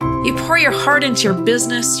You pour your heart into your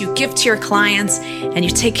business, you give to your clients, and you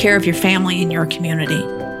take care of your family and your community.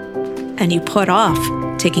 And you put off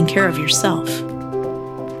taking care of yourself.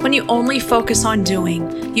 When you only focus on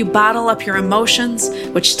doing, you bottle up your emotions,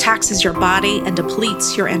 which taxes your body and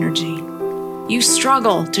depletes your energy. You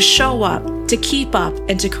struggle to show up, to keep up,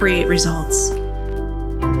 and to create results.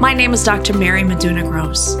 My name is Dr. Mary Meduna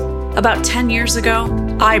Gross. About 10 years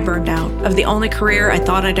ago, I burned out of the only career I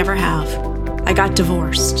thought I'd ever have. I got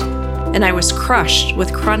divorced, and I was crushed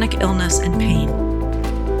with chronic illness and pain.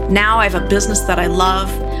 Now I have a business that I love,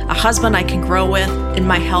 a husband I can grow with, and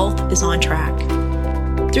my health is on track.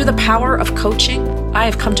 Through the power of coaching, I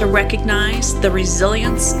have come to recognize the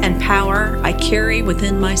resilience and power I carry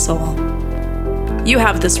within my soul. You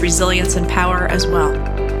have this resilience and power as well.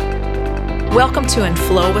 Welcome to In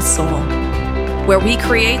Flow with Soul, where we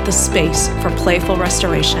create the space for playful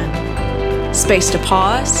restoration. Space to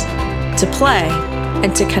pause, to play,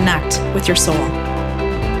 and to connect with your soul.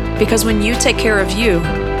 Because when you take care of you,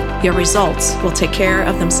 your results will take care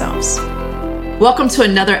of themselves. Welcome to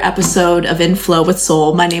another episode of In Flow with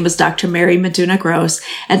Soul. My name is Dr. Mary Meduna Gross,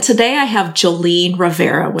 and today I have Jolene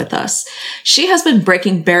Rivera with us. She has been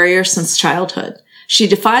breaking barriers since childhood. She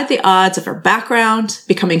defied the odds of her background,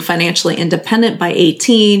 becoming financially independent by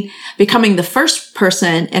 18, becoming the first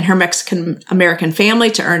person in her Mexican-American family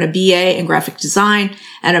to earn a BA in graphic design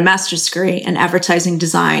and a master's degree in advertising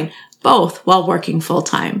design, both while working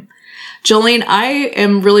full-time. Jolene, I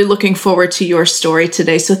am really looking forward to your story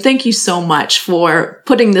today, so thank you so much for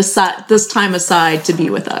putting this time aside to be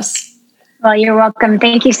with us. Well, you're welcome.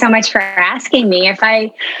 Thank you so much for asking me. If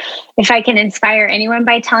I can inspire anyone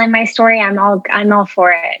by telling my story, I'm all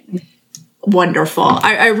for it. Wonderful.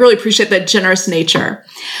 I really appreciate that generous nature.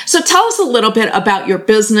 So tell us a little bit about your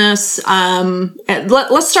business.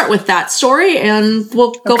 Let's start with that story and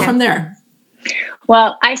we'll go from there.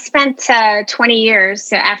 Well, I spent 20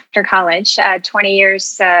 years after college, 20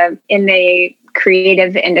 years in the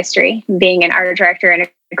creative industry, being an art director and a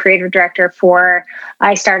creative director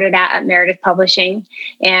I started out at Meredith Publishing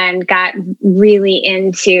and got really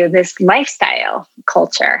into this lifestyle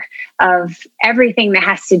culture of everything that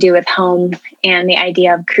has to do with home and the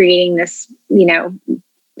idea of creating this,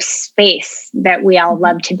 space that we all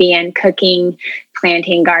love to be in, cooking,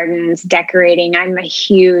 planting gardens, decorating. I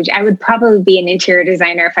would probably be an interior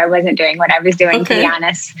designer if I wasn't doing what I was doing, to be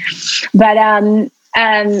honest. But,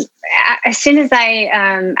 as soon as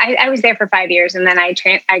I was there for 5 years, and then I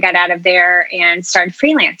got out of there and started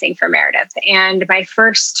freelancing for Meredith. And my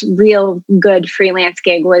first real good freelance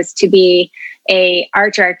gig was to be a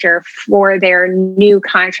art director for their new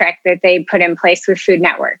contract that they put in place with Food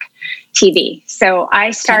Network TV. So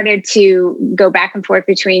I started to go back and forth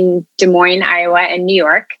between Des Moines, Iowa, and New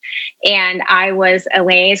York. And I was a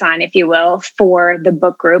liaison, if you will, for the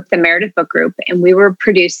book group, the Meredith Book Group. And we were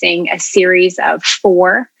producing a series of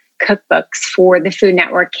 4 cookbooks for the Food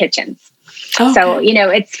Network kitchens. Okay. So,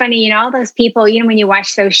 it's funny, all those people, when you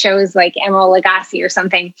watch those shows like Emeril Lagasse or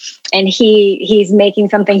something, and he's making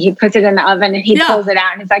something, he puts it in the oven and he pulls it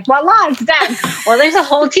out and it's like, voila, it's done. Well, there's a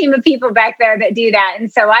whole team of people back there that do that.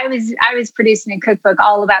 And so I was producing a cookbook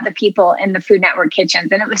all about the people in the Food Network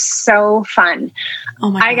kitchens. And it was so fun.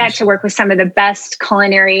 Oh my gosh. I got to work with some of the best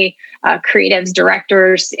culinary creatives,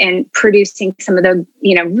 directors, and producing some of the,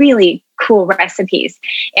 really cool recipes.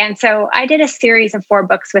 And so I did a series of 4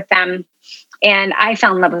 books with them. And I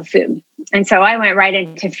fell in love with food. And so I went right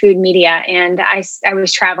into food media, and I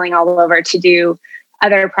was traveling all over to do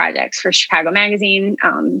other projects for Chicago Magazine,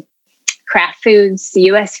 Kraft Foods,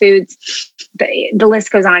 US Foods, the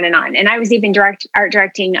list goes on. And I was even art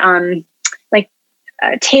directing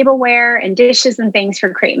tableware and dishes and things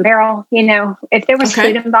for Crate and Barrel. If there was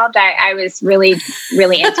food involved, I was really,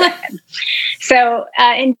 really into it. So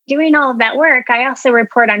in doing all of that work, I also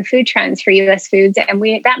report on food trends for US Foods. And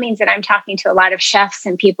that means that I'm talking to a lot of chefs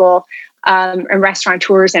and people and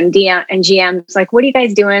restaurateurs and GMs, like, what are you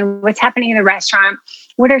guys doing? What's happening in the restaurant?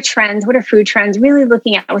 What are trends? What are food trends? Really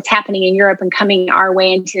looking at what's happening in Europe and coming our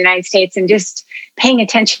way into the United States, and just paying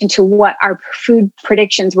attention to what our food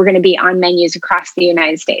predictions were going to be on menus across the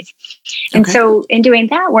United States. And so in doing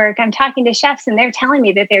that work, I'm talking to chefs and they're telling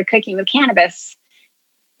me that they're cooking with cannabis.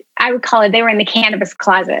 I would call it, they were in the cannabis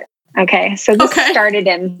closet. Okay. So this started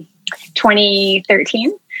in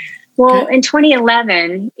 2013. Well, in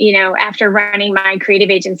 2011, after running my creative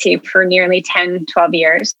agency for nearly 10, 12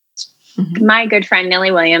 years, my good friend,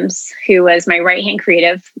 Millie Williams, who was my right-hand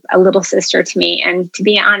creative, a little sister to me, and to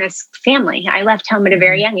be honest, family. I left home at a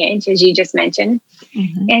very young age, as you just mentioned.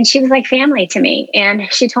 And she was like family to me.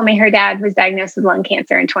 And she told me her dad was diagnosed with lung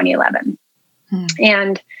cancer in 2011.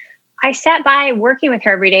 And I sat by working with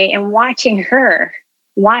her every day and watching her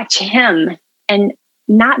watch him and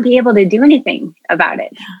not be able to do anything about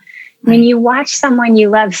it. Yeah, right. When you watch someone you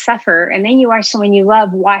love suffer, and then you watch someone you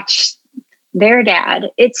love watch their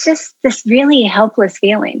dad, it's just this really helpless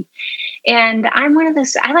feeling. And I'm one of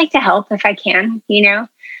those, I like to help if I can, you know?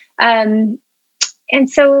 And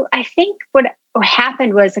so I think what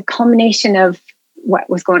happened was a culmination of what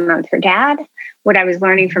was going on with her dad, what I was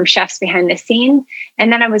learning from chefs behind the scene.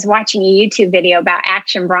 And then I was watching a YouTube video about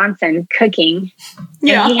Action Bronson cooking.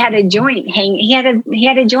 Yeah. And he had a joint he had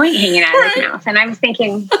a joint hanging out of his mouth. And I was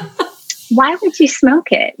thinking, why would you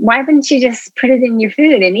smoke it? Why wouldn't you just put it in your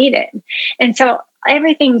food and eat it? And so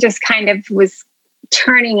everything just kind of was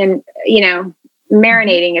turning and, you know,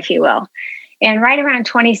 marinating, if you will. And right around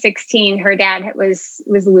 2016, her dad was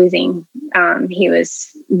losing. He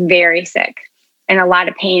was very sick and a lot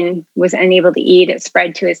of pain, was unable to eat. It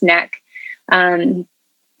spread to his neck. I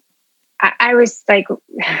was like,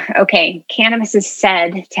 okay, cannabis is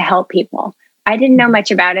said to help people. I didn't know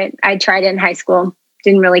much about it. I tried it in high school,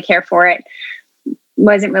 didn't really care for it.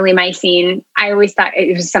 Wasn't really my scene. I always thought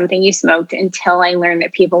it was something you smoked until I learned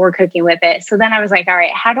that people were cooking with it. So then I was like, all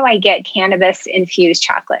right, how do I get cannabis infused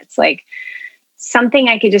chocolates? Like something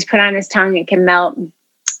I could just put on his tongue, it can melt.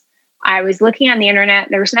 I was looking on the internet.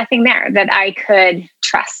 There was nothing there that I could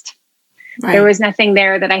trust. Right. There was nothing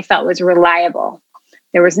there that I felt was reliable.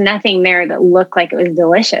 There was nothing there that looked like it was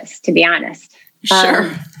delicious, to be honest.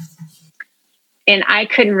 Sure. And I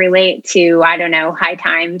couldn't relate to, I don't know, High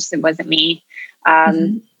Times. It wasn't me.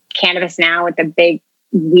 Cannabis Now with the big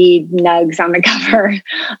weed nugs on the cover,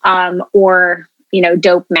 or, you know,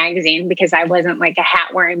 Dope magazine, because I wasn't like a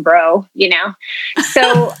hat wearing bro, you know?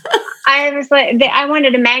 So I was like, I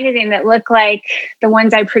wanted a magazine that looked like the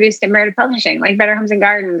ones I produced at Meredith Publishing, like Better Homes and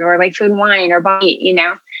Gardens or like Food and Wine or Bite, you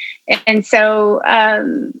know? And so,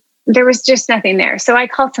 there was just nothing there. So I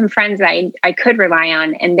called some friends that I could rely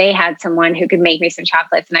on, and they had someone who could make me some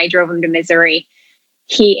chocolates, and I drove him to Missouri.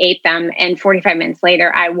 He ate them. And 45 minutes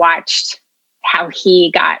later, I watched how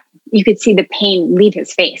you could see the pain leave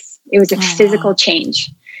his face. It was a physical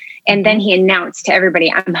change. And then he announced to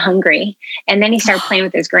everybody, I'm hungry. And then he started playing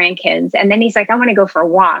with his grandkids. And then he's like, I want to go for a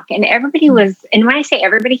walk. And everybody was, and when I say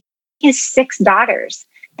everybody, he has 6 daughters.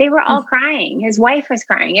 They were all crying. His wife was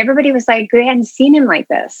crying. Everybody was like, they hadn't seen him like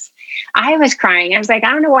this. I was crying. I was like,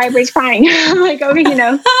 I don't know why everybody's crying. I'm like, okay, you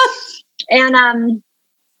know. And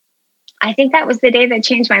I think that was the day that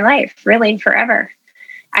changed my life, really, forever.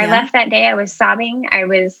 I left that day. I was sobbing. I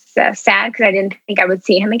was sad because I didn't think I would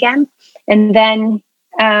see him again. And then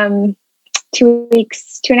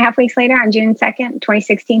 2.5 weeks later, on June 2nd,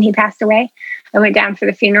 2016, he passed away. I went down for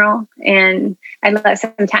the funeral and I let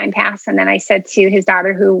some time pass. And then I said to his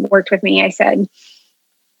daughter who worked with me, I said,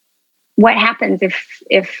 what happens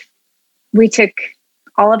if we took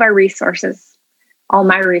all of our resources, all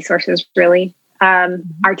my resources, really,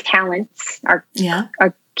 our talents, our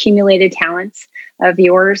accumulated talents of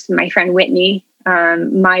yours, my friend Whitney,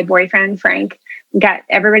 my boyfriend, Frank, got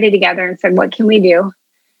everybody together and said, what can we do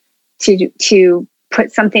to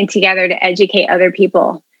put something together to educate other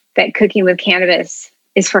people that cooking with cannabis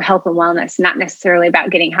is for health and wellness, not necessarily about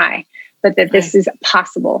getting high, but that this is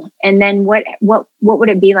possible. And then what would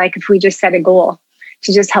it be like if we just set a goal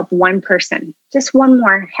to just help one person, just one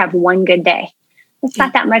more, have one good day? It's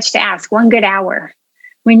not that much to ask, one good hour.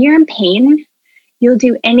 When you're in pain, you'll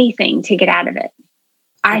do anything to get out of it.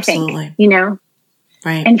 I think, you know?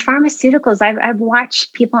 Right. And pharmaceuticals, I've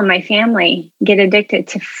watched people in my family get addicted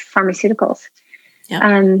to pharmaceuticals.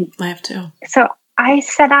 Yeah, I have too. So I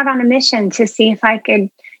set out on a mission to see if I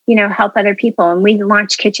could, you know, help other people. And we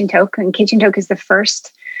launched Kitchen Toke, and Kitchen Toke is the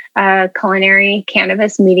first culinary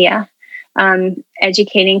cannabis media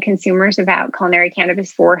educating consumers about culinary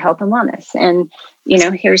cannabis for health and wellness. And, you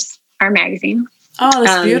know, here's our magazine. Oh,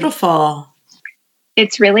 that's beautiful.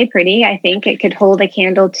 It's really pretty. I think it could hold a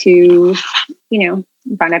candle to, you know,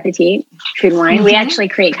 Bon Appetit, Food and Wine. Mm-hmm. We actually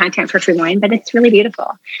create content for Food and Wine, but it's really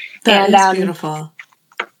beautiful. That is beautiful.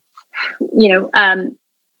 You know,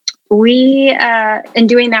 we, in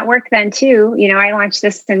doing that work then too, you know, I launched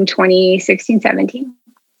this in 2016, 17.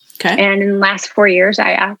 Okay. And in the last 4 years,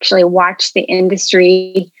 I actually watched the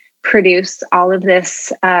industry produce all of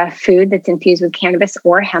this food that's infused with cannabis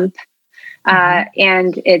or hemp.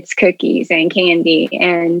 And it's cookies and candy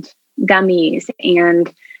and gummies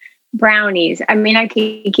and brownies. I mean, I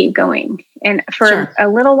could keep going. And for a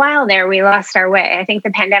little while there, we lost our way. I think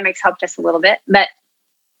the pandemic's helped us a little bit, but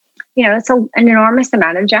you know, it's an enormous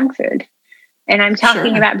amount of junk food. And I'm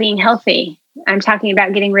talking about being healthy. I'm talking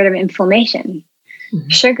about getting rid of inflammation.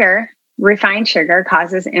 Sugar, refined sugar,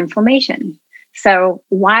 causes inflammation. So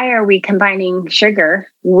why are we combining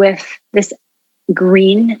sugar with this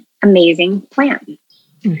green, amazing plant?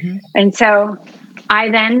 Mm-hmm. And so I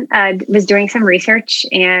then was doing some research,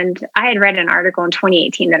 and I had read an article in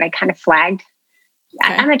 2018 that I kind of flagged.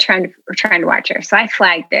 Okay. I'm a trend watcher, so I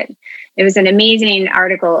flagged it. It was an amazing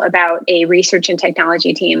article about a research and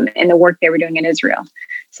technology team and the work they were doing in Israel.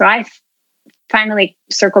 So I finally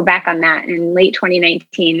circled back on that in late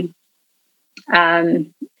 2019. I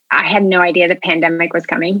had no idea the pandemic was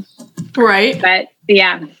coming. Right. But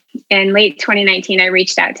yeah, in late 2019, I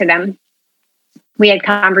reached out to them. We had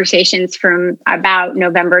conversations from about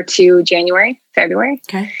November to January, February.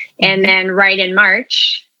 Okay. And then right in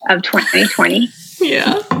March of 2020,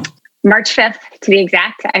 March 5th to be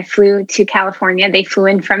exact, I flew to California. They flew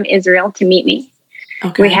in from Israel to meet me.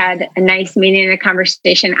 Okay. We had a nice meeting and a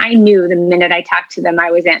conversation. I knew the minute I talked to them,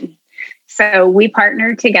 I was in. So we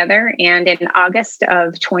partnered together. And in August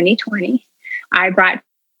of 2020, I brought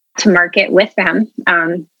to market with them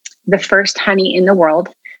the first honey in the world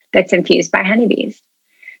that's infused by honeybees.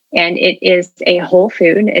 And it is a whole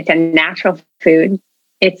food. It's a natural food.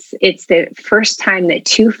 It's the first time that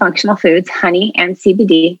two functional foods, honey and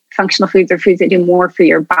CBD, functional foods are foods that do more for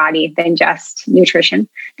your body than just nutrition.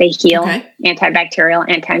 They heal, antibacterial,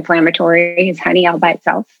 anti-inflammatory is honey all by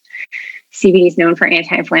itself. CBD is known for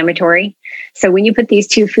anti-inflammatory. So when you put these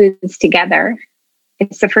two foods together,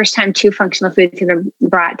 it's the first time two functional foods have been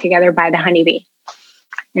brought together by the honeybee.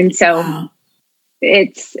 And so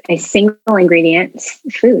it's a single ingredient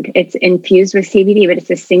food. It's infused with CBD, but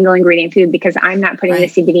it's a single ingredient food because I'm not putting the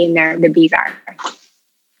CBD in there. The bees are.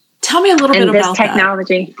 Tell me a little bit about this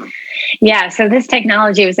technology. Yeah. So this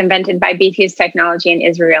technology was invented by Beefuse Technology in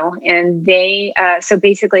Israel. And they, so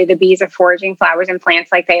basically the bees are foraging flowers and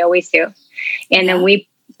plants like they always do. And then we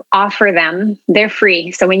offer them, they're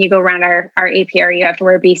free. So when you go around our apiary, you have to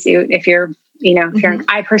wear a bee suit. If you're,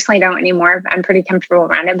 I personally don't anymore. I'm pretty comfortable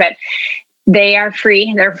around it, but they are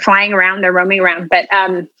free. They're flying around, they're roaming around, but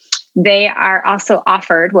they are also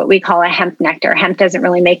offered what we call a hemp nectar. Hemp doesn't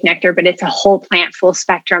really make nectar, but it's a whole plant, full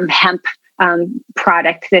spectrum hemp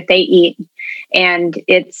product that they eat. And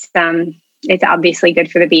it's obviously good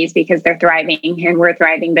for the bees because they're thriving and we're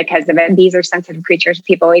thriving because of it. Bees are sensitive creatures.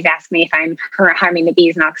 People always ask me if I'm harming the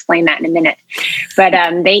bees, and I'll explain that in a minute. But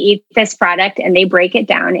they eat this product and they break it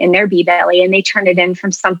down in their bee belly and they turn it in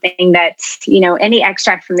from something that, any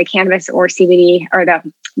extract from the cannabis or CBD or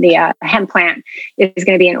the hemp plant is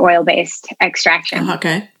going to be an oil-based extraction.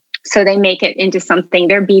 Okay. So they make it into something,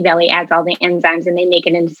 their bee belly adds all the enzymes and they make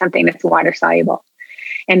it into something that's water soluble.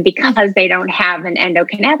 And because they don't have an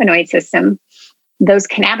endocannabinoid system, those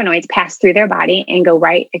cannabinoids pass through their body and go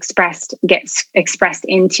get expressed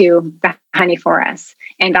into the honey for us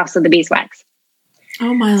and also the beeswax.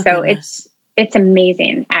 Oh my goodness. So it's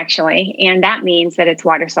amazing, actually. And that means that it's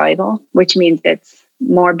water soluble, which means it's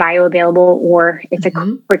more bioavailable or it's a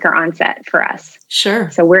quicker onset for us. Sure.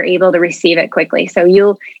 So we're able to receive it quickly. So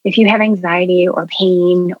if you have anxiety or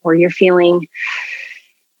pain or you're feeling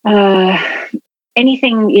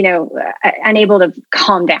anything, unable to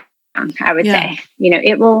calm down, I would say,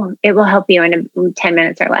 it will help you in 10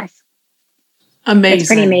 minutes or less. Amazing. It's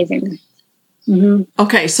pretty amazing. Mm-hmm.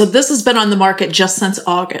 Okay. So this has been on the market just since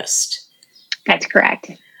August. That's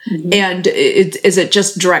correct. Mm-hmm. And is it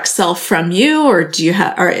just direct sell from you, or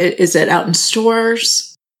is it out in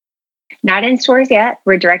stores? Not in stores yet.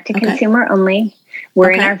 We're direct to consumer only.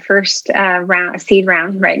 We're in our first seed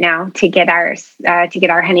round right now to get our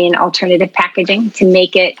honey in alternative packaging to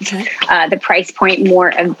make it the price point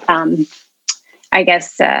more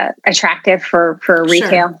attractive for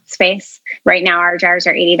retail space. Right now, our jars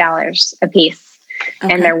are $80 a piece,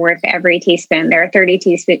 and they're worth every teaspoon. There are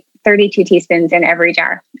 32 teaspoons in every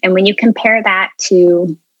jar. And when you compare that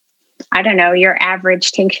to, your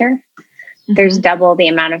average tincture, there's double the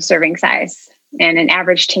amount of serving size. And an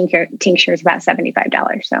average tincture is about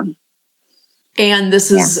 $75. So, and this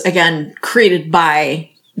is again created by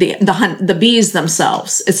the bees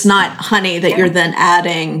themselves. It's not honey that you're then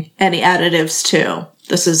adding any additives to.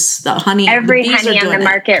 This is the honey. Every honey on the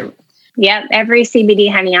market. Yep, every CBD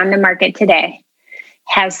honey on the market today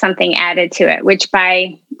has something added to it, which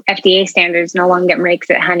by FDA standards no longer makes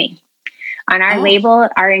it honey. On our label,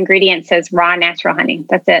 our ingredient says raw natural honey.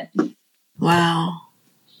 That's it. Wow.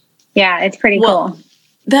 Yeah, it's pretty cool.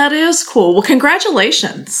 That is cool. Well,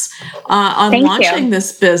 congratulations on launching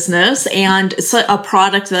this business. And it's a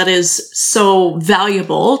product that is so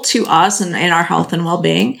valuable to us and our health and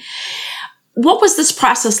well-being. What was this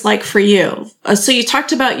process like for you? So you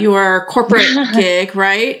talked about your corporate gig,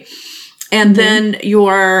 right? And then you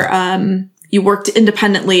worked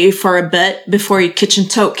independently for a bit before Kitchen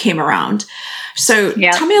Tote came around. So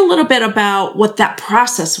tell me a little bit about what that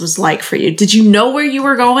process was like for you. Did you know where you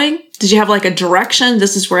were going? Did you have like a direction?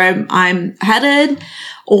 This is where I'm headed?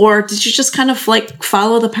 Or did you just kind of like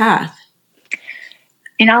follow the path?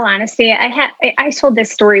 In all honesty, I told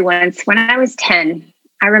this story once when I was 10.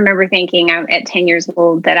 I remember thinking at 10 years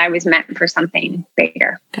old that I was meant for something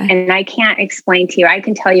bigger. Okay. And I can't explain to you. I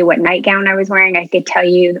can tell you what nightgown I was wearing. I could tell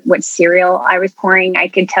you what cereal I was pouring. I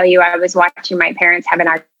could tell you I was watching my parents have an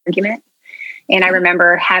argument. And I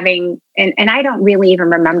remember having, and I don't really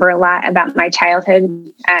even remember a lot about my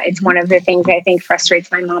childhood. It's one of the things I think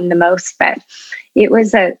frustrates my mom the most, but it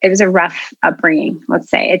was a rough upbringing. Let's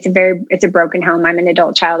say it's a broken home. I'm an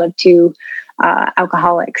adult child of two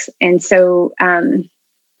alcoholics. And so,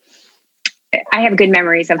 I have good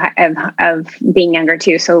memories of being younger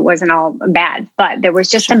too, so it wasn't all bad. But there was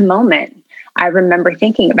just a moment I remember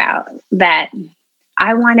thinking about that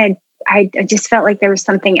I just felt like there was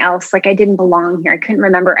something else, like I didn't belong here. I couldn't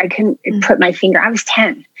remember. I couldn't put my finger. I was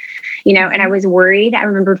 10, and I was worried. I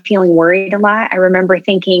remember feeling worried a lot. I remember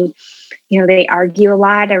thinking, they argue a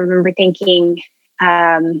lot. I remember thinking,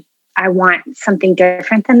 I want something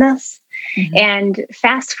different than this. Mm-hmm. And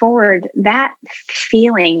fast forward, that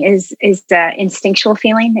feeling is the instinctual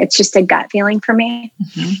feeling. It's just a gut feeling for me.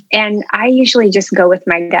 Mm-hmm. And I usually just go with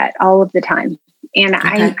my gut all of the time. And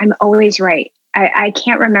I'm always right. I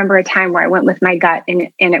can't remember a time where I went with my gut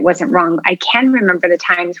and it wasn't wrong. I can remember the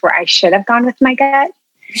times where I should have gone with my gut.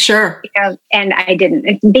 Sure. And I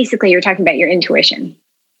didn't. Basically, you're talking about your intuition.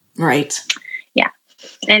 Right. Yeah.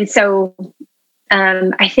 And so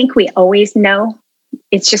I think we always know.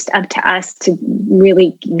 It's just up to us to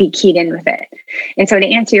really be keyed in with it. And so to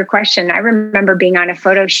answer your question, I remember being on a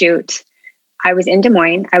photo shoot. I was in Des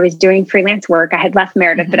Moines. I was doing freelance work. I had left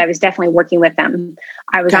Meredith, but I was definitely working with them.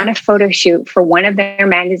 I was on a photo shoot for one of their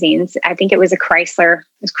magazines. I think it was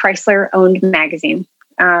Chrysler owned magazine.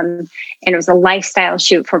 And it was a lifestyle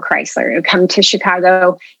shoot for Chrysler. It would come to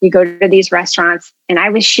Chicago. You go to these restaurants, and I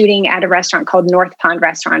was shooting at a restaurant called North Pond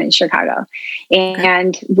Restaurant in Chicago.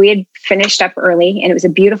 And we had finished up early, and it was a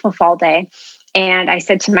beautiful fall day. And I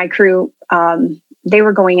said to my crew, they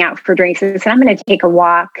were going out for drinks. I said, I'm going to take a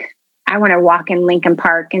walk. I want to walk in Lincoln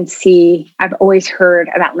Park and see. I've always heard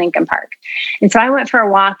about Lincoln Park. And so I went for a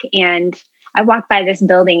walk, and I walked by this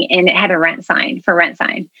building, and it had a rent sign.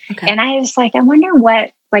 Okay. And I was like, I wonder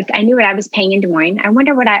what, I knew what I was paying in Des Moines. I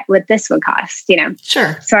wonder what this would cost,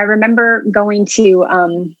 Sure. So I remember going to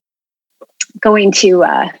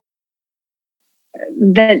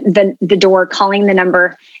the door, calling the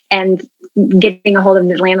number and getting a hold of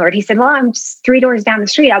the landlord. He said, well, I'm just 3 doors down the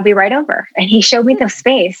street. I'll be right over. And he showed me the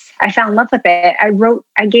space. I fell in love with it.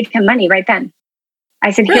 I gave him money right then.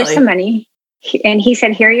 I said, here's some money. And he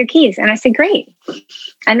said, here are your keys. And I said, great.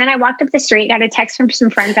 And then I walked up the street, got a text from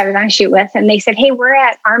some friends I was on a shoot with. And they said, hey, we're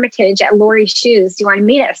at Armitage at Lori's Shoes. Do you want to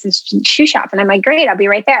meet us? It's a shoe shop. And I'm like, great, I'll be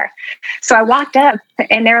right there. So I walked up,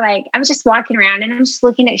 and they're like, I was just walking around, and I'm just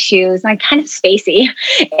looking at shoes, and I'm kind of spacey.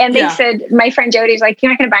 And they said, my friend Jody's like,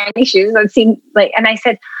 you're not going to buy any shoes. And I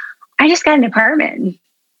said, I just got an apartment.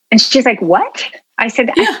 And she's like, what? I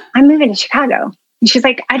said, I'm moving to Chicago. And she's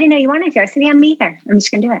like, I didn't know you wanted to. I said, yeah, me either. I'm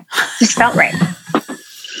just going to do it. Just felt right.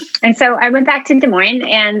 And so I went back to Des Moines,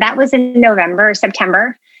 and that was in November or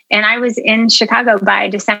September. And I was in Chicago by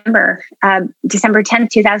December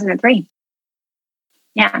 10th, 2003.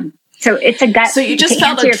 Yeah. So it's a gut. So you just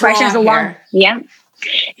felt your question is a long. Yeah.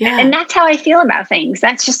 And that's how I feel about things.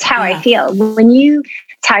 That's just how I feel. That's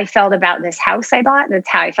how I felt about this house I bought. That's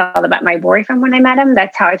how I felt about my boyfriend when I met him.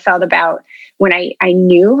 That's how I felt about when I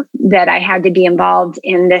knew that I had to be involved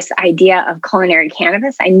in this idea of culinary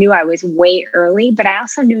cannabis. I knew I was way early, but I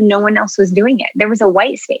also knew no one else was doing it. There was a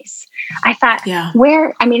white space. I thought,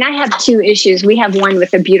 I have 2 issues. We have one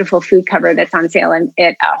with a beautiful food cover that's on sale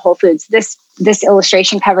at Whole Foods. This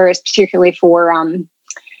illustration cover is particularly for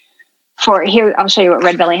here. I'll show you what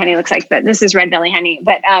red belly honey looks like, but this is red belly honey.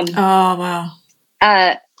 But oh wow.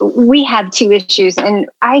 We have 2 issues, and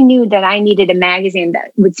I knew that I needed a magazine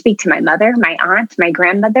that would speak to my mother, my aunt, my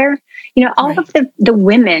grandmother, all of the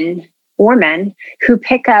women or men who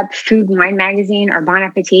pick up Food and Wine magazine or Bon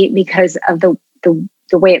Appetit because of the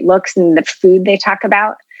way it looks and the food they talk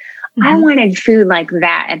about. Mm-hmm. I wanted food like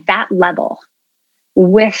that at that level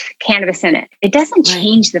with cannabis in it. It doesn't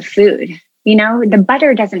change the food. The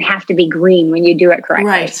butter doesn't have to be green when you do it correctly.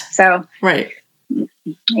 Right. So,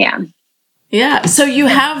 yeah. Yeah. So you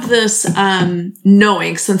have this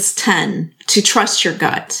knowing since 10 to trust your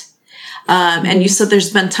gut. And you said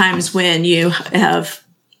there's been times when you have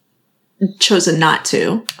chosen not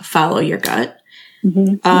to follow your gut.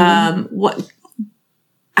 Mm-hmm.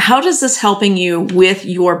 How does this helping you with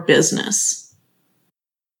your business?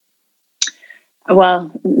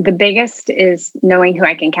 Well, the biggest is knowing who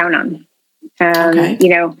I can count on. Okay. You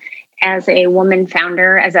know, as a woman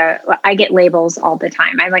founder, I get labels all the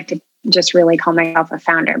time. I like to just really call myself a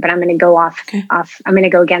founder, but I'm going to go I'm going to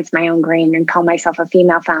go against my own grain and call myself a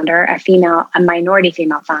female founder, a minority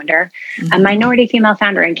female founder, a minority female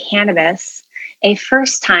founder in cannabis, a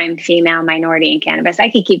first-time female minority in cannabis. I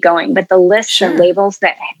could keep going, but the list of labels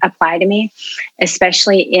that apply to me,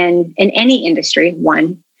 especially in any industry,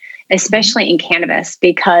 especially in cannabis,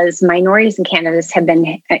 because minorities in cannabis have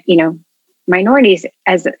been, minorities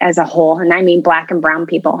as a whole, and I mean Black and brown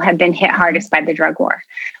people, have been hit hardest by the drug war.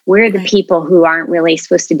 We're the people who aren't really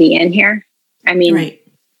supposed to be in here. I mean,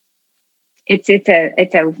 it's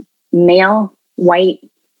a male, white,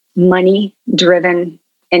 money-driven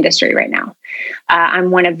industry right now. I'm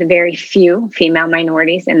one of the very few female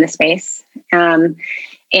minorities in the space, and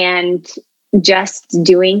just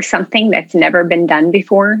doing something that's never been done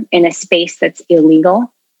before in a space that's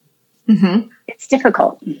illegal. It's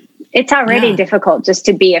difficult. It's already difficult just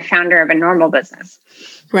to be a founder of a normal business.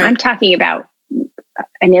 I'm talking about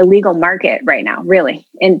an illegal market right now, really.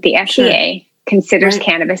 And the FDA considers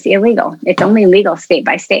cannabis illegal. It's only legal state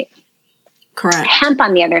by state. Correct. Hemp,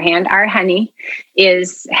 on the other hand, our honey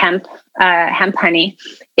is hemp honey.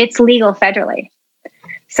 It's legal federally.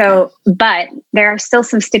 So, but there are still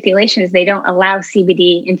some stipulations. They don't allow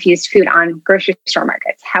CBD infused food on grocery store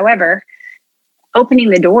markets. However, opening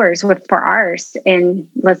the doors for ours in,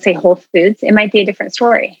 let's say, Whole Foods, it might be a different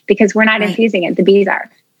story because we're not infusing it. The bees are.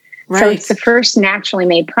 So it's the first naturally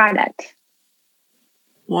made product.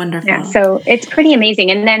 Wonderful. Yeah, so it's pretty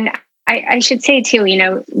amazing. And then I should say too,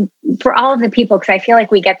 for all of the people, because I feel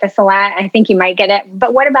like we get this a lot, I think you might get it,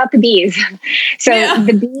 but what about the bees? So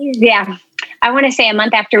the bees, I want to say a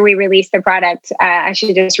month after we released the product, I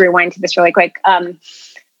should just rewind to this really quick.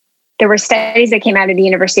 There were studies that came out of the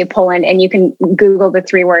University of Poland, and you can Google the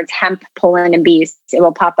 3 words hemp, Poland, and bees. It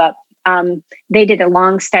will pop up. They did a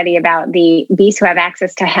long study about the bees who have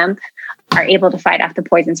access to hemp are able to fight off the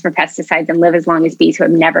poisons from pesticides and live as long as bees who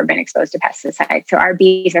have never been exposed to pesticides. So our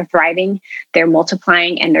bees are thriving, they're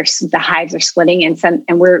multiplying, and the hives are splitting, and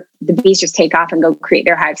the bees just take off and go create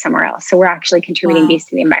their hive somewhere else. So we're actually contributing bees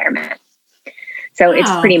to the environment. So it's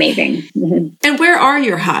pretty amazing. And where are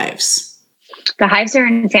your hives? The hives are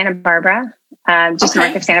in Santa Barbara, just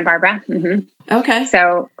north of Santa Barbara. Okay.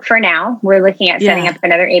 So for now, we're looking at setting up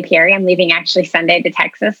another apiary. I'm leaving actually Sunday to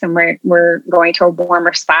Texas, and we're going to a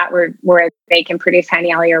warmer spot where they can produce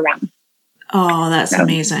honey all year round. Oh, that's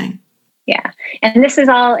amazing. Yeah. And this is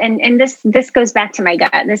all, and this goes back to my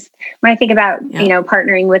gut. When I think about,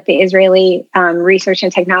 partnering with the Israeli research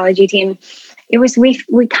and technology team, it was,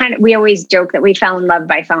 we always joke that we fell in love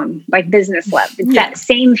by phone, like business love. It's that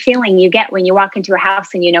same feeling you get when you walk into a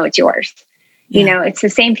house and it's yours. It's the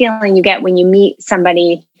same feeling you get when you meet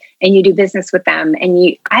somebody and you do business with them.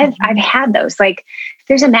 And I've had those. Like,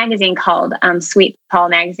 there's a magazine called Sweet Paul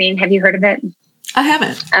Magazine. Have you heard of it? I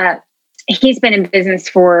haven't. He's been in business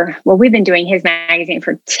we've been doing his magazine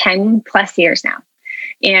for 10 plus years now.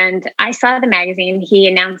 And I saw the magazine. He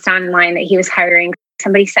announced online that he was hiring.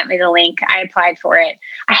 Somebody sent me the link. I applied for it.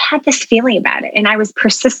 I had this feeling about it, and I was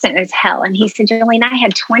persistent as hell. And he said, Jolene, I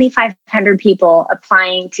had 2,500 people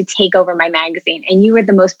applying to take over my magazine, and you were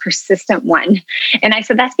the most persistent one. And I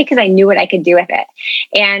said, that's because I knew what I could do with it.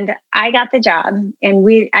 And I got the job,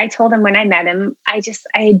 and I told him when I met him, I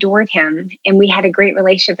adored him, and we had a great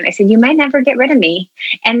relationship. And I said, you might never get rid of me.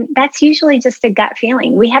 And that's usually just a gut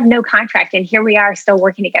feeling. We have no contract, and here we are still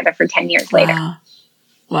working together for 10 years later.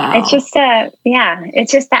 Wow. It's just it's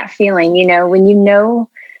just that feeling, when you know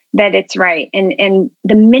that it's right. And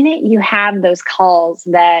the minute you have those calls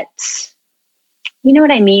that, you know what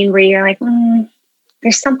I mean, where you're like,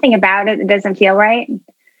 there's something about it that doesn't feel right.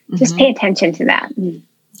 Just pay attention to that.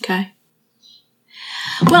 Okay.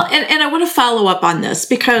 Well, and I want to follow up on this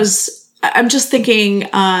because I'm just thinking,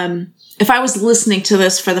 if I was listening to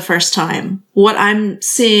this for the first time, what I'm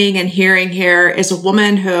seeing and hearing here is a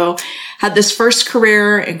woman who had this first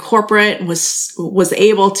career in corporate and was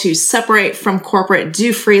able to separate from corporate,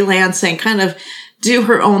 do freelancing, kind of do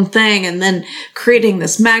her own thing, and then creating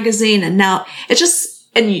this magazine. And now it just,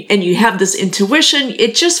 and you have this intuition.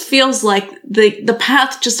 It just feels like the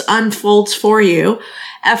path just unfolds for you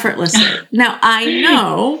effortlessly. Now I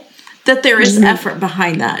know that there is effort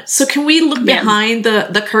behind that. So can we look behind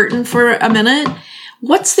the curtain for a minute?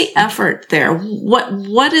 What's the effort there?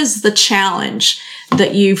 What is the challenge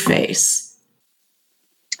that you face?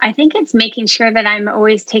 I think it's making sure that I'm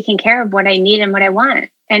always taking care of what I need and what I want.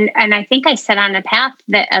 And I think I set on a path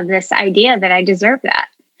of this idea that I deserve that.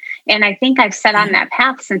 And I think I've set on that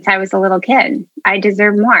path since I was a little kid. I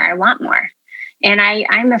deserve more. I want more. And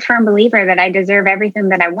I'm a firm believer that I deserve everything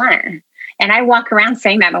that I want. And I walk around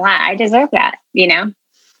saying that a lot. I deserve that, you know?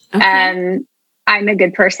 Okay. I'm a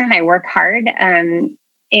good person. I work hard.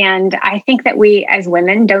 And I think that we as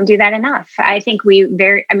women don't do that enough. I think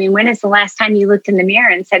when is the last time you looked in the mirror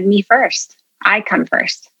and said, me first? I come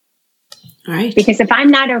first. Right. Because if I'm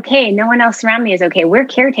not okay, no one else around me is okay. We're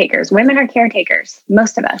caretakers. Women are caretakers,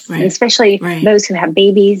 most of us, and especially those who have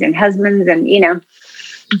babies and husbands and, you know,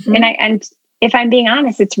 and if I'm being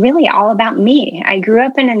honest, it's really all about me. I grew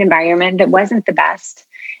up in an environment that wasn't the best.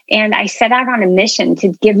 And I set out on a mission to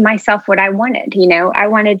give myself what I wanted. You know, I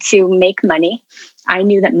wanted to make money. I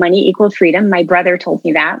knew that money equaled freedom. My brother told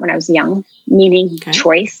me that when I was young, meaning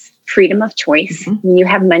choice, freedom of choice. When you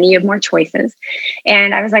have money, you have more choices.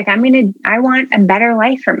 And I was like, I want a better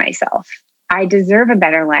life for myself. I deserve a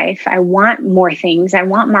better life. I want more things. I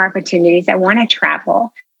want more opportunities. I want to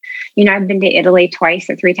travel. You know, I've been to Italy twice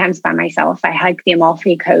or 3 times by myself. I hiked the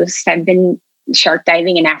Amalfi Coast. I've been shark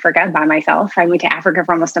diving in Africa by myself. I went to Africa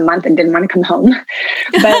for almost a month and didn't want to come home.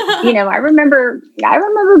 But, you know, I remember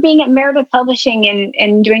being at Meredith Publishing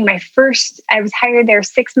and doing my first, I was hired there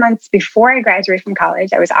 6 months before I graduated from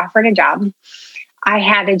college. I was offered a job. I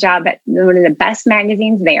had a job at one of the best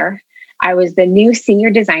magazines there. I was the new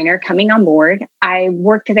senior designer coming on board. I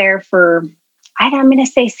worked there for, I'm going to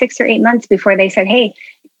say 6 or 8 months before they said, hey,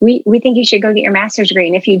 we think you should go get your master's degree.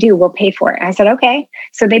 And if you do, we'll pay for it. And I said, okay.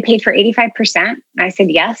 So they paid for 85%. And I said,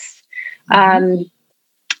 yes. I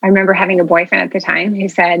remember having a boyfriend at the time who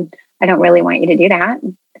said, I don't really want you to do that.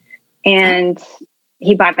 And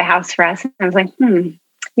he bought the house for us. And I was like,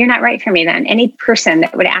 you're not right for me then. Any person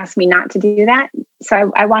that would ask me not to do that.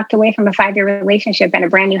 So I walked away from a 5-year relationship and a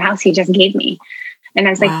brand new house he just gave me. And I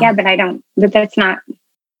was like, yeah, but that's not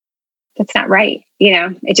right. You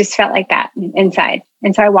know, it just felt like that inside.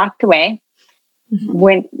 And so I walked away,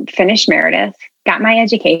 finished Meredith, got my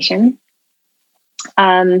education.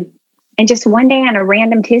 And just one day on a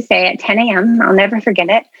random Tuesday at 10 a.m., I'll never forget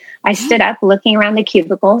it. I stood up looking around the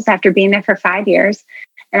cubicles after being there for 5 years.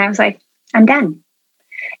 And I was like, I'm done.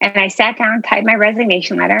 And I sat down, typed my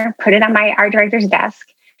resignation letter, put it on my art director's desk.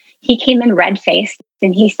 He came in red-faced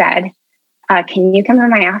and he said, can you come to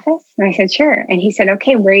my office? And I said, sure. And he said,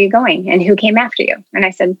 okay, where are you going? And who came after you? And I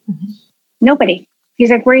said, nobody. He's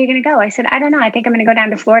like, where are you going to go? I said, I don't know. I think I'm going to go down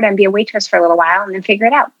to Florida and be a waitress for a little while and then figure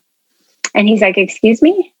it out. And he's like, excuse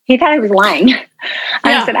me? He thought I was lying.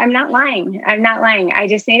 I said, I'm not lying. I'm not lying. I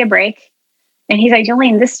just need a break. And he's like,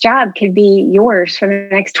 Jolene, this job could be yours for the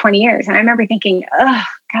next 20 years. And I remember thinking, oh,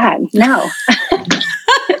 God, no.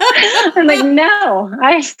 I'm like, no,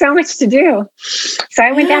 I have so much to do. So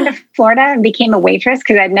I went down to Florida and became a waitress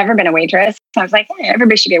because I'd never been a waitress. So I was like, hey,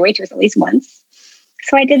 everybody should be a waitress at least once.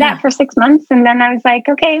 So I did that for 6 months. And then I was like,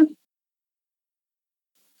 okay.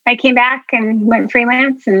 I came back and went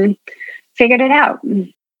freelance and figured it out.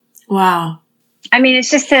 Wow. I mean, it's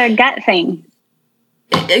just a gut thing.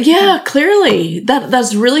 Yeah, clearly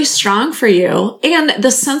that's really strong for you. And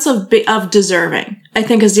the sense of deserving, I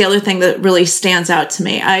think, is the other thing that really stands out to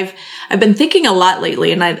me. I've been thinking a lot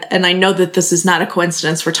lately, and I know that this is not a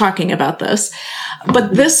coincidence we're talking about this,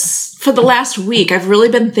 but for the last week, I've really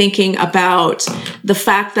been thinking about the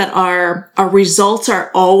fact that our results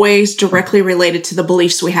are always directly related to the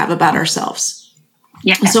beliefs we have about ourselves.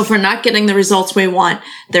 Yeah. So if we're not getting the results we want,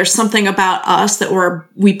 there's something about us that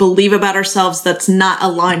we believe about ourselves that's not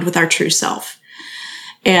aligned with our true self.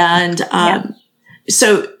 And,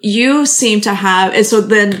 so you seem to have, and so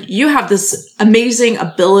then you have this amazing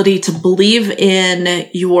ability to believe in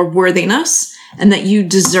your worthiness and that you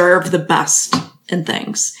deserve the best in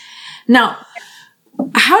things. Now,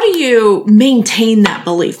 how do you maintain that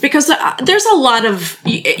belief? Because there's a lot of,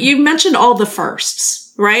 you mentioned all the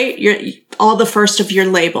firsts, right? All the first of your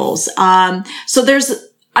labels. So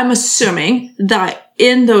I'm assuming that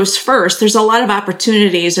in those first, there's a lot of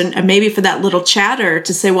opportunities and maybe for that little chatter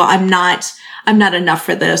to say, well, I'm not enough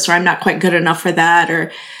for this, or I'm not quite good enough for that.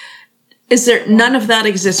 Or is there none of that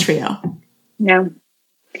exists for you? No.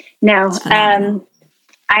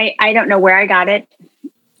 I don't know where I got it.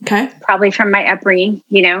 Okay. Probably from my upbringing.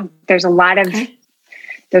 You know, there's a lot of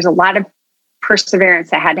perseverance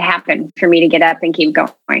that had to happen for me to get up and keep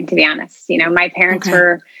going, to be honest. You know, my parents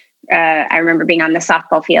were, I remember being on the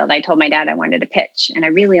softball field. I told my dad I wanted to pitch, and I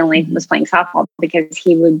really only was playing softball because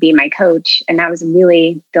he would be my coach. And that was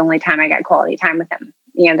really the only time I got quality time with him.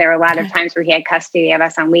 You know, there were a lot of times where he had custody of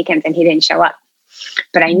us on weekends and he didn't show up,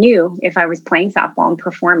 but I knew if I was playing softball and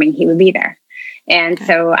performing, he would be there. And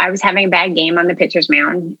so I was having a bad game on the pitcher's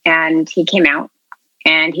mound, and he came out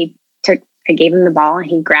and I gave him the ball and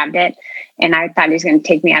he grabbed it. And I thought he was going to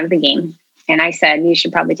take me out of the game. And I said, you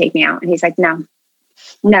should probably take me out. And he's like,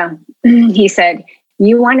 no. He said,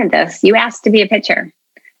 you wanted this. You asked to be a pitcher.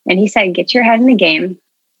 And he said, get your head in the game.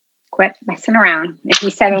 Quit messing around. And he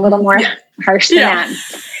said a little more harsh than that.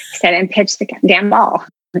 He said, and pitch the damn ball,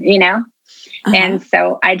 And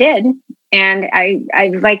so I did. And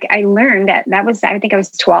I learned that was, I think I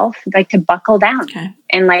was 12, like to buckle down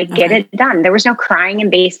and get it done. There was no crying in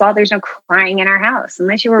baseball. There's no crying in our house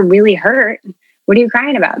unless you were really hurt. What are you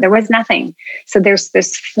crying about? There was nothing. So there's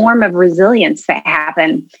this form of resilience that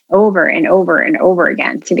happened over and over and over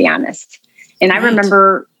again, to be honest. And I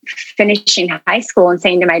remember finishing high school and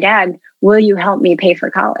saying to my dad, will you help me pay for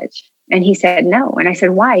college? And he said, no. And I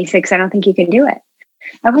said, why? He said, because I don't think you can do it.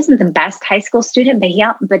 I wasn't the best high school student,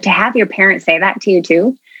 but to have your parents say that to you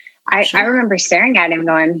too, I remember staring at him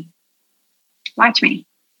going, watch me.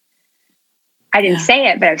 I didn't say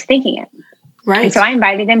it, but I was thinking it. Right. And so I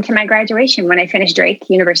invited him to my graduation when I finished Drake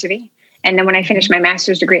University. And then when I finished my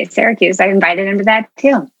master's degree at Syracuse, I invited him to that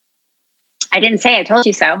too. I didn't say I told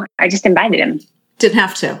you so. I just invited him. Didn't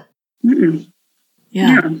have to.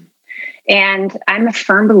 Yeah. No. And I'm a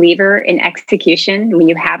firm believer in execution. When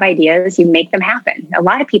you have ideas, you make them happen. A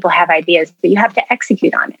lot of people have ideas, but you have to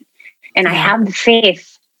execute on it. And I have the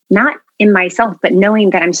faith, not in myself, but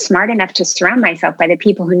knowing that I'm smart enough to surround myself by the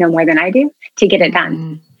people who know more than I do to get it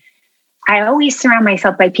done. I always surround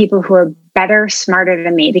myself by people who are better, smarter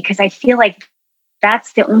than me, because I feel like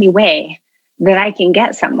that's the only way that I can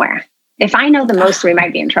get somewhere. If I know the most, we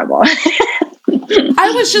might be in trouble.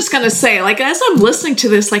 I was just going to say, as I'm listening to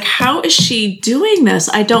this, how is she doing this?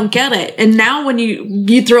 I don't get it. And now when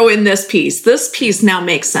you throw in this piece now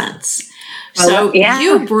makes sense. So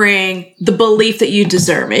you bring the belief that you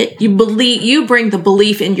deserve it. You bring the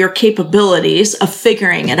belief in your capabilities of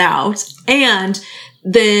figuring it out. And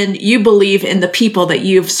then you believe in the people that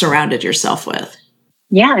you've surrounded yourself with.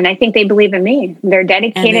 Yeah, and I think they believe in me. They're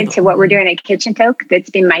dedicated to what we're doing at Kitchen Toke. That's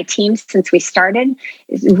been my team since we started.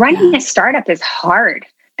 Running a startup is hard.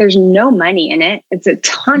 There's no money in it. It's a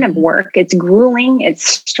ton of work. It's grueling. It's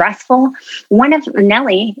stressful. One of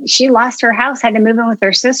Nellie, she lost her house, had to move in with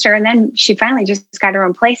her sister, and then she finally just got her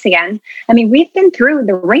own place again. I mean, we've been through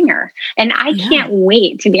the ringer, and I can't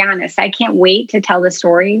wait, to be honest. I can't wait to tell the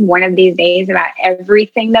story one of these days about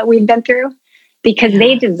everything that we've been through, because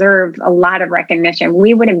they deserve a lot of recognition.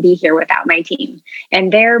 We wouldn't be here without my team.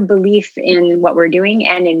 And their belief in what we're doing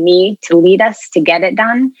and in me to lead us to get it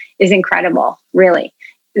done is incredible, really.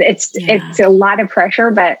 It's a lot of pressure,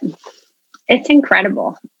 but it's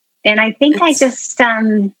incredible. And I think I just,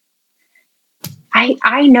 I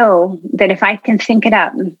know that if I can think it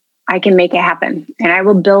up, I can make it happen. And I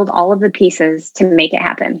will build all of the pieces to make it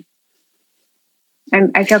happen.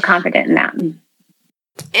 I feel confident in that.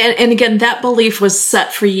 And again, that belief was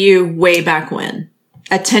set for you way back when,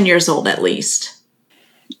 at 10 years old, at least.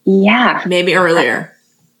 Yeah. Maybe earlier.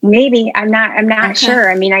 Maybe. I'm not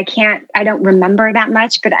sure. I mean, I don't remember that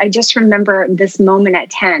much, but I just remember this moment at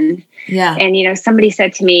 10. Yeah. And, somebody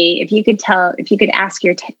said to me, if you could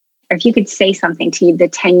say something to the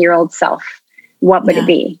 10-year-old self, what would it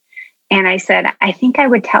be? And I said, I think I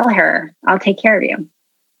would tell her, I'll take care of you.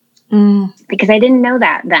 Because I didn't know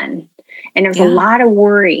that then. And there was a lot of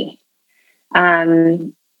worry.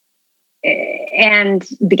 And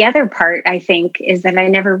the other part, I think, is that I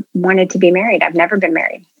never wanted to be married. I've never been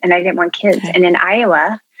married, and I didn't want kids. Okay. And in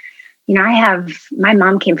Iowa, my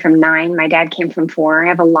mom came from 9, my dad came from 4. I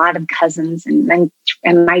have a lot of cousins, and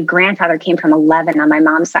my grandfather came from 11 on my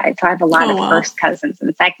mom's side. So I have a lot of first cousins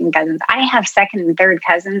and second cousins. I have second and third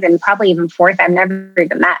cousins, and probably even fourth I've never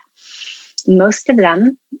even met. Most of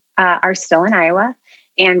them are still in Iowa.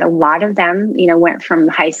 And a lot of them, went from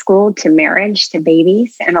high school to marriage to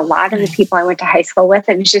babies. And a lot of the people I went to high school with,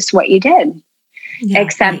 it was just what you did,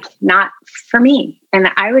 except not for me.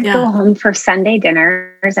 And I would go home for Sunday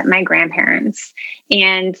dinners at my grandparents'.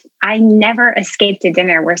 And I never escaped a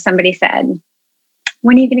dinner where somebody said,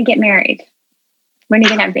 when are you going to get married? When are you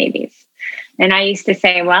going to have babies? And I used to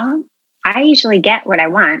say, well, I usually get what I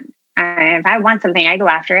want. If I want something, I go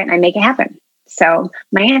after it and I make it happen. So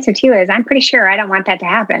my answer to you is, I'm pretty sure I don't want that to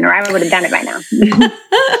happen, or I would have done it by now.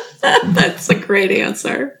 That's a great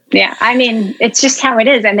answer. Yeah. I mean, it's just how it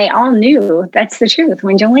is. And they all knew that's the truth.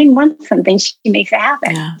 When Jolene wants something, she makes it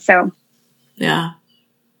happen. Yeah. So. Yeah.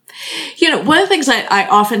 One of the things I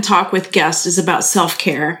often talk with guests is about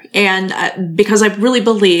self-care. And because I really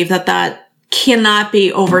believe that cannot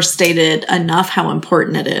be overstated enough how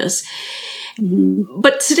important it is.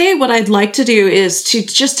 But today, what I'd like to do is to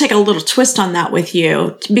just take a little twist on that with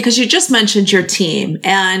you, because you just mentioned your team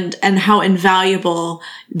and how invaluable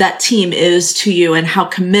that team is to you and how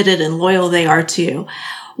committed and loyal they are to you.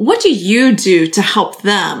 what do you do to help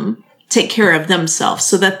them take care of themselves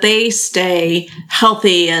so that they stay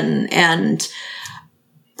healthy and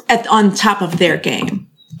on top of their game?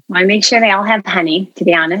 Well, I make sure they all have honey, to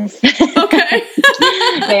be honest. Okay.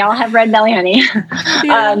 They all have red belly honey.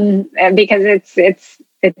 Yeah. Because it's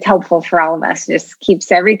helpful for all of us. Just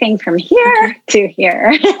keeps everything from here to here.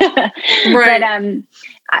 Right.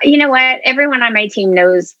 But you know what? Everyone on my team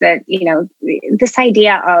knows that, you know, this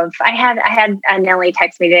idea of, I had Nellie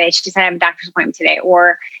text me today. She said, I have a doctor's appointment today.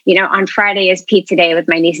 Or, you know, on Friday is pizza day with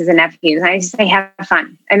my nieces and nephews. And I just say, have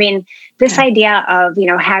fun. I mean, this idea of, you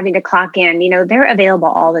know, having to clock in, you know, they're available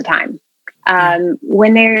all the time.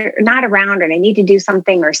 When they're not around or they need to do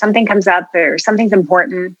something or something comes up or something's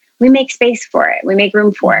important, we make space for it. We make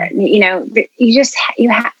room for it. You know,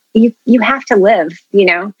 you have to live, you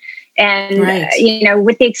know. And, you know,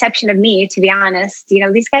 with the exception of me, to be honest, you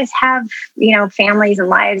know, these guys have, you know, families and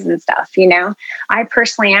lives and stuff, you know. I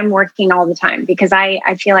personally am working all the time because I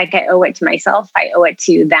feel like I owe it to myself. I owe it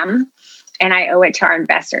to them and I owe it to our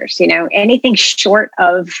investors. You know, anything short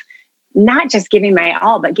of not just giving my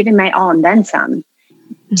all, but giving my all and then some,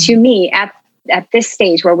 to me at this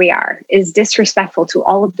stage where we are is disrespectful to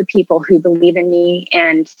all of the people who believe in me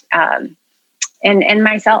and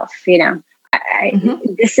myself, you know.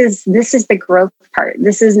 This is the growth part.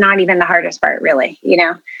 This is not even the hardest part, really. You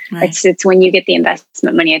know, it's when you get the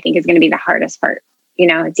investment money, I think is going to be the hardest part. You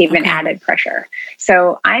know, it's even added pressure.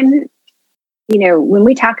 So you know, when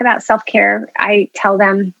we talk about self-care, I tell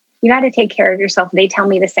them, you got to take care of yourself. They tell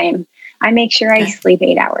me the same. I make sure I sleep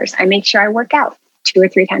 8 hours. I make sure I work out 2 or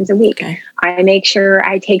 3 times a week. I make sure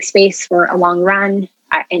I take space for a long run,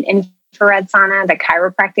 an infrared sauna, the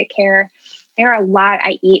chiropractic care. There are a lot.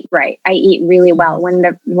 I eat right. I eat really well. When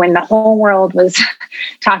the whole world was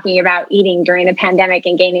talking about eating during the pandemic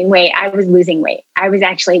and gaining weight, I was losing weight. I was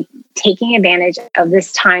actually taking advantage of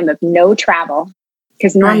this time of no travel,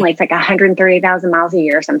 because normally it's like 130,000 miles a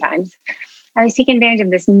year sometimes. I was taking advantage of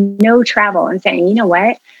this no travel and saying, you know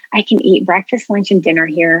what? I can eat breakfast, lunch, and dinner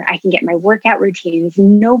here. I can get my workout routines.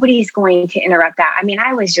 Nobody's going to interrupt that. I mean,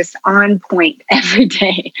 I was just on point every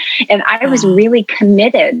day. And I was really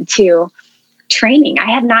committed to training.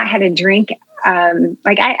 I have not had a drink. I'm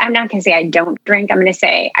not going to say I don't drink. I'm going to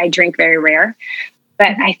say I drink very rare.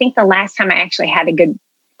 But I think the last time I actually had a good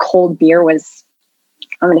cold beer was,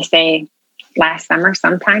 I'm going to say last summer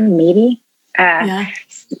sometime, maybe.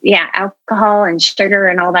 Alcohol and sugar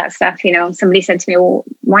and all that stuff. You know, somebody said to me, well,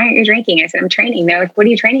 why aren't you drinking? I said, I'm training. They're like, what are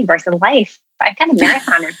you training for? I said, life. I've got a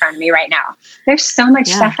marathon in front of me right now. There's so much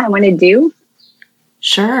stuff I want to do.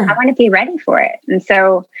 Sure. I want to be ready for it. And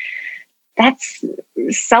so that's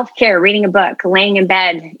self-care, reading a book, laying in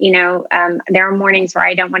bed. You know, there are mornings where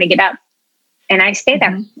I don't want to get up and I stay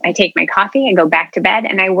there. I take my coffee and go back to bed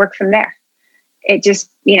and I work from there. It just,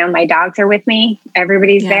 you know, my dogs are with me.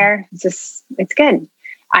 Everybody's there. It's good.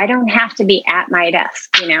 I don't have to be at my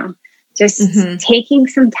desk, you know, just taking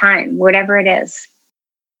some time, whatever it is.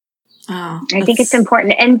 Oh, I think it's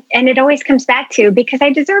important. And it always comes back to, because I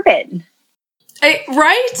deserve it.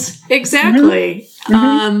 Right? Exactly.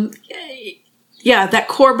 That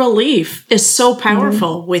core belief is so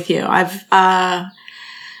powerful with you. I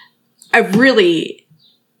really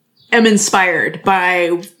am inspired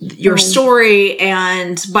by your story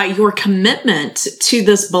and by your commitment to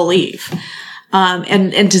this belief,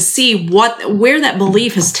 and to see where that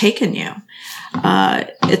belief has taken you.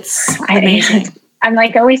 It's amazing. I'm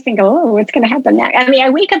like, always think, oh, what's going to happen next? I mean, I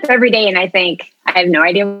wake up every day and I think, I have no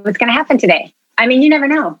idea what's going to happen today. I mean, you never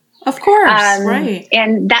know. Of course, right.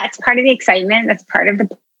 And that's part of the excitement. That's part of the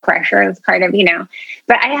pressure. That's part of, you know,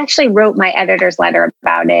 but I actually wrote my editor's letter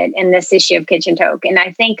about it in this issue of Kitchen Toke. And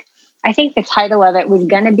I think the title of it was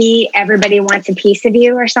going to be Everybody Wants a Piece of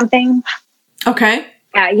You or something. Okay.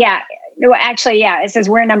 Well, actually, it says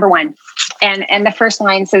we're number one. And the first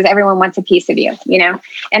line says everyone wants a piece of you, you know,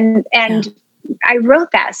 and I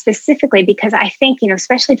wrote that specifically because I think, you know,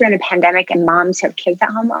 especially during the pandemic and moms who have kids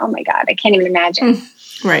at home, oh my God, I can't even imagine.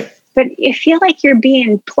 Right. But you feel like you're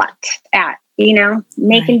being plucked at, you know,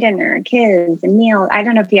 making dinner, kids and meals. I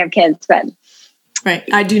don't know if you have kids, but. Right.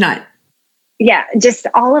 I do not. Yeah. Just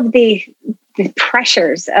all of the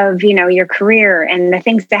pressures of, you know, your career and the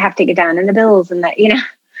things that have to get done and the bills and that, you know.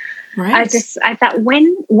 Right. I thought,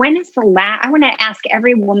 when is the last, I want to ask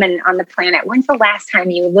every woman on the planet, when's the last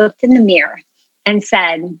time you looked in the mirror and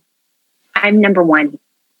said, I'm number one?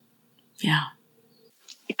 Yeah.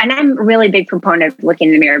 And I'm a really big proponent of looking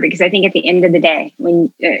in the mirror because I think at the end of the day,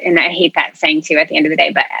 and I hate that saying too, at the end of the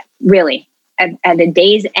day, but really at the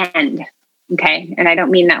day's end, okay. And I don't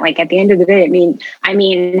mean that like at the end of the day, I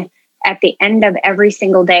mean, at the end of every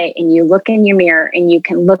single day and you look in your mirror and you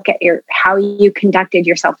can look at how you conducted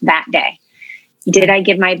yourself that day. Did I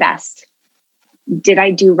give my best? Did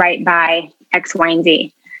I do right by X, Y, and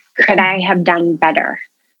Z? Could I have done better?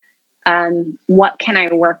 What can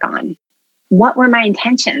I work on? What were my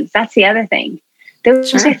intentions? That's the other thing.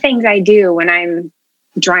 Those are things I do when I'm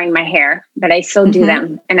drying my hair, but I still do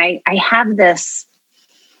them. And I have this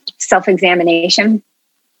self-examination.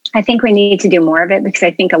 I think we need to do more of it because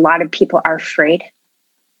I think a lot of people are afraid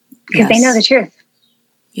because they know the truth.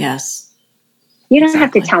 Yes. You don't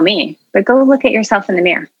have to tell me, but go look at yourself in the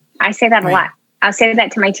mirror. I say that a lot. I'll say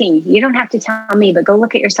that to my team. You don't have to tell me, but go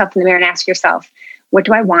look at yourself in the mirror and ask yourself, what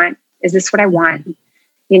do I want? Is this what I want?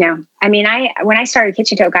 You know, I mean, when I started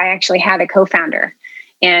Kitchen Toke, I actually had a co-founder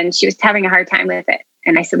and she was having a hard time with it.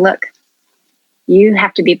 And I said, look, you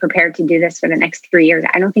have to be prepared to do this for the next 3 years.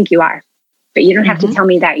 I don't think you are. But you don't have to tell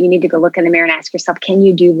me that. You need to go look in the mirror and ask yourself, can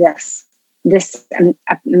you do this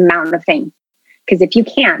amount of thing? Because if you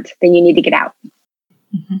can't, then you need to get out.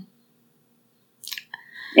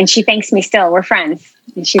 And she thanks me still. We're friends.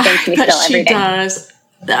 And she thanks me still every day. She does.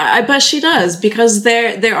 I bet she does, because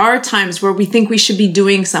there are times where we think we should be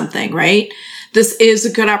doing something, right? This is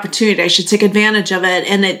a good opportunity. I should take advantage of it.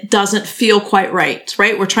 And it doesn't feel quite right?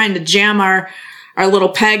 We're trying to jam our little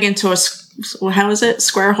peg into how is it?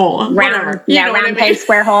 Square hole. Whatever. Yeah, round peg,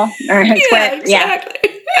 square hole. Or square, exactly.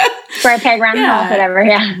 Square peg, round hole, whatever.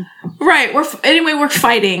 Yeah. Right. We're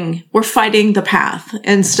fighting the path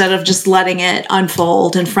instead of just letting it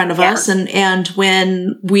unfold in front of us. And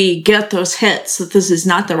when we get those hits that this is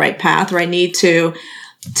not the right path, or I need to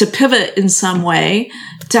pivot in some way,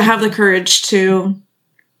 to have the courage to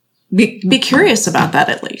be curious about that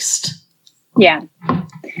at least. Yeah.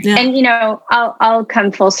 And, you know, I'll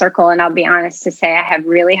come full circle and I'll be honest to say I have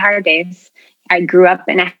really hard days. I grew up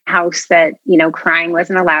in a house that, you know, crying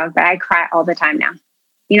wasn't allowed, but I cry all the time now.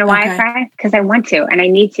 You know why I cry? Because I want to, and I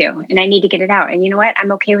need to, and I need to get it out. And you know what?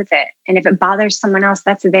 I'm okay with it. And if it bothers someone else,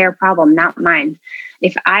 that's their problem, not mine.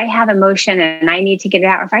 If I have emotion and I need to get it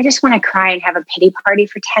out, if I just want to cry and have a pity party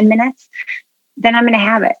for 10 minutes, then I'm going to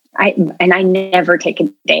have it. I never take a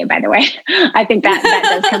day, by the way. I think that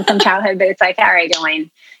does come from childhood, but it's like, all right, Elaine,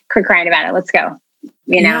 quit crying about it. Let's go.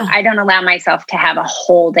 You know, I don't allow myself to have a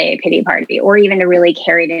whole day pity party or even to really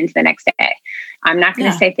carry it into the next day. I'm not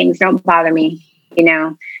going to say things don't bother me. You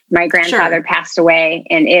know, my grandfather passed away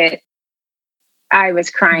and I was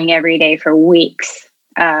crying every day for weeks.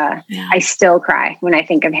 I still cry when I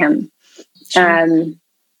think of him.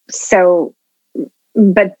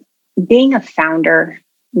 But being a founder,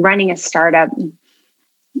 running a startup,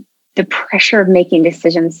 the pressure of making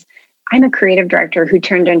decisions. I'm a creative director who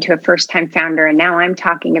turned into a first-time founder, and now I'm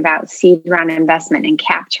talking about seed round investment and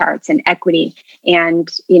cap charts and equity and,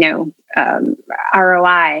 you know,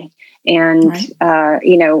 ROI and,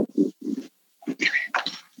 you know,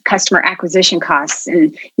 customer acquisition costs.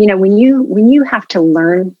 And, you know, when you have to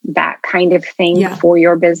learn that kind of thing for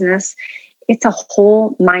your business, it's a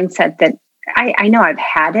whole mindset that I know I've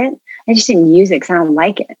had it. I just didn't use it because I don't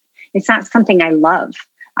like it. It's not something I love.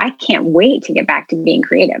 I can't wait to get back to being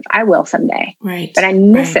creative. I will someday. Right. But I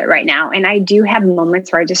miss it right now. And I do have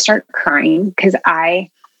moments where I just start crying because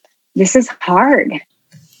this is hard.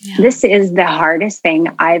 Yeah. This is the hardest thing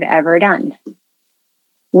I've ever done.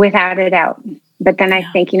 Without a doubt. But then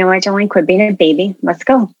I think, you know what, Jolene, quit being a baby. Let's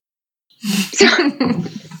go.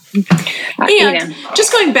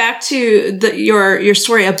 Just going back to your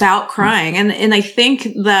story about crying, and I think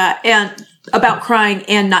that, and about crying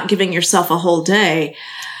and not giving yourself a whole day,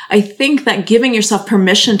 I think that giving yourself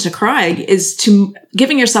permission to cry is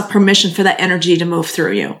giving yourself permission for that energy to move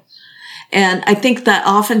through you. And I think that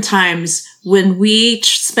oftentimes when we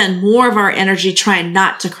spend more of our energy trying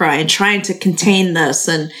not to cry and trying to contain this,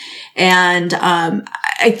 and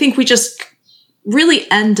I think we just really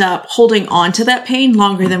end up holding on to that pain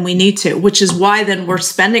longer than we need to, which is why then we're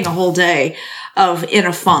spending a whole day in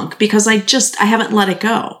a funk because I haven't let it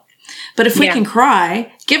go. But if we can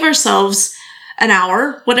cry, give ourselves an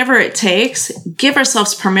hour, whatever it takes, give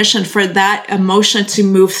ourselves permission for that emotion to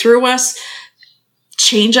move through us,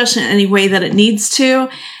 change us in any way that it needs to,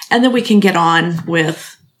 and then we can get on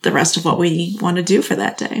with the rest of what we want to do for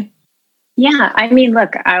that day. Yeah. I mean,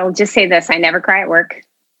 look, I'll just say this. I never cry at work.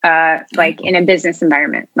 Like in a business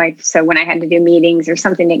environment, so when I had to do meetings or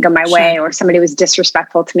something didn't go my way or somebody was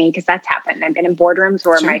disrespectful to me, because that's happened. I've been in boardrooms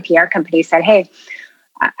where my PR company said, hey,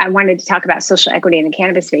 I wanted to talk about social equity in the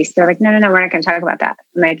cannabis space. They're like, no, we're not going to talk about that.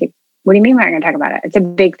 I'm like, what do you mean we're not going to talk about it? It's a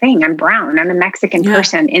big thing. I'm brown. I'm a Mexican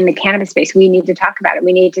person in the cannabis space. We need to talk about it.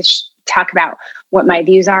 We need to talk about what my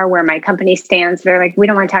views are, where my company stands. They're like, we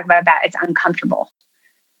don't want to talk about that. It's uncomfortable.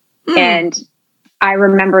 And I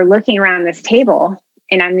remember looking around this table,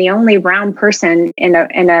 and I'm the only brown person in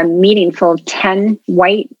a meeting full of 10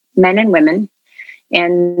 white men and women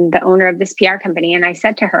and the owner of this PR company. And I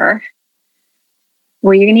said to her,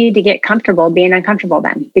 well, you need to get comfortable being uncomfortable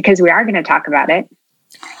then, because we are going to talk about it.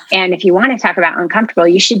 And if you want to talk about uncomfortable,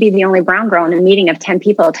 you should be the only brown girl in a meeting of 10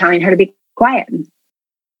 people telling her to be quiet.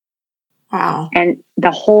 Wow. And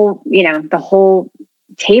the whole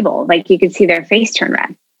table, like you could see their face turn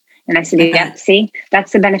red. And I said, yeah, see,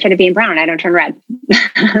 that's the benefit of being brown. I don't turn red.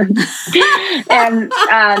 And,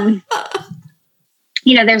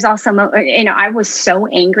 there's also, I was so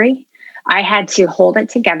angry. I had to hold it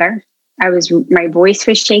together. My voice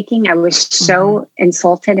was shaking. I was so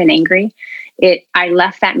insulted and angry. I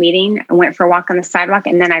left that meeting, I went for a walk on the sidewalk,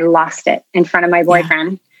 and then I lost it in front of my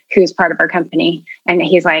boyfriend, who's part of our company. And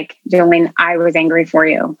he's like, Jolene, I was angry for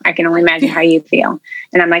you. I can only imagine how you feel.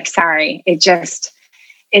 And I'm like, sorry.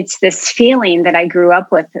 It's this feeling that I grew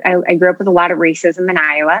up with. I grew up with a lot of racism in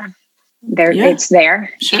Iowa. It's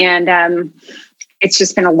there. Sure. And it's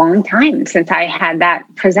just been a long time since I had that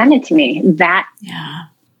presented to me that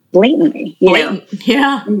blatantly. Yeah.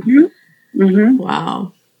 Mm-hmm. Mm-hmm.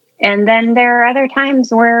 Wow. And then there are other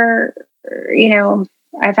times where,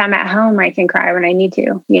 if I'm at home, I can cry when I need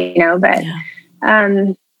to, but,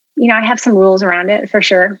 I have some rules around it for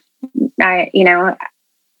sure. I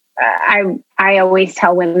always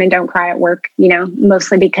tell women don't cry at work,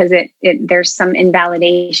 mostly because there's some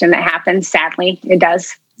invalidation that happens. Sadly, it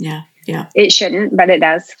does. Yeah. Yeah. It shouldn't, but it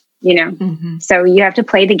does, So you have to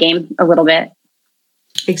play the game a little bit.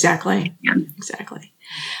 Exactly. Yeah. Exactly.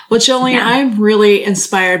 Well, Jolene, I'm really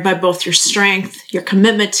inspired by both your strength, your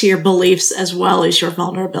commitment to your beliefs, as well as your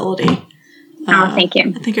vulnerability. Thank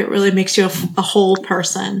you. I think it really makes you a whole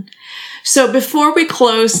person. So before we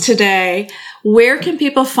close today, where can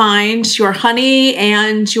people find your honey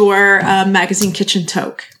and your magazine Kitchen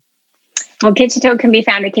Toque? Well, Kitchen Toque can be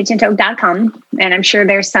found at kitchentoque.com. And I'm sure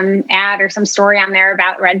there's some ad or some story on there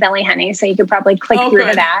about Red Belly honey. So you could probably click through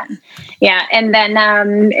to that. Yeah. And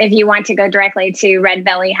then if you want to go directly to Red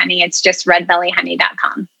Belly honey, it's just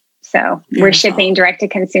redbellyhoney.com. So we're shipping direct to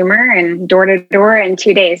consumer and door to door in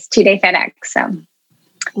 2 days, 2-day FedEx. So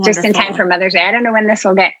just in time for Mother's Day. I don't know when this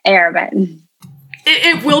will get air, but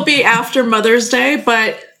it will be after Mother's Day,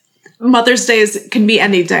 but Mother's Day can be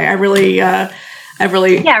any day. I really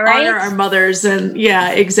honor our mothers, and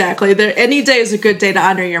exactly. Any day is a good day to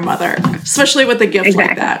honor your mother, especially with a gift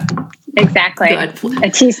like that. Exactly. Good. A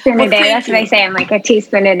teaspoon a day. That's what I say. I'm like a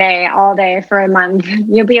teaspoon a day, all day for a month.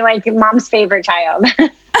 You'll be like mom's favorite child.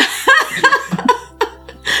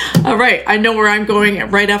 All right. I know where I'm going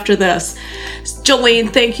right after this.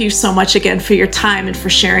 Jolene, thank you so much again for your time and for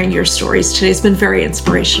sharing your stories today. It's been very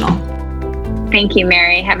inspirational. Thank you,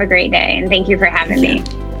 Mary. Have a great day, and thank you for having me.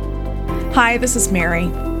 Hi, this is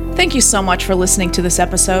Mary. Thank you so much for listening to this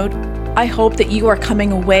episode. I hope that you are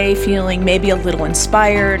coming away feeling maybe a little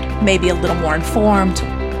inspired, maybe a little more informed,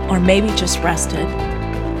 or maybe just rested.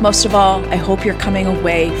 Most of all, I hope you're coming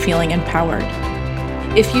away feeling empowered.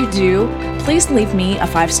 If you do, please leave me a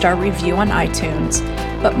 5-star review on iTunes.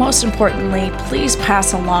 But most importantly, please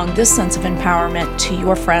pass along this sense of empowerment to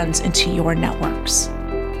your friends and to your networks.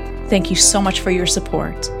 Thank you so much for your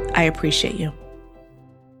support. I appreciate you.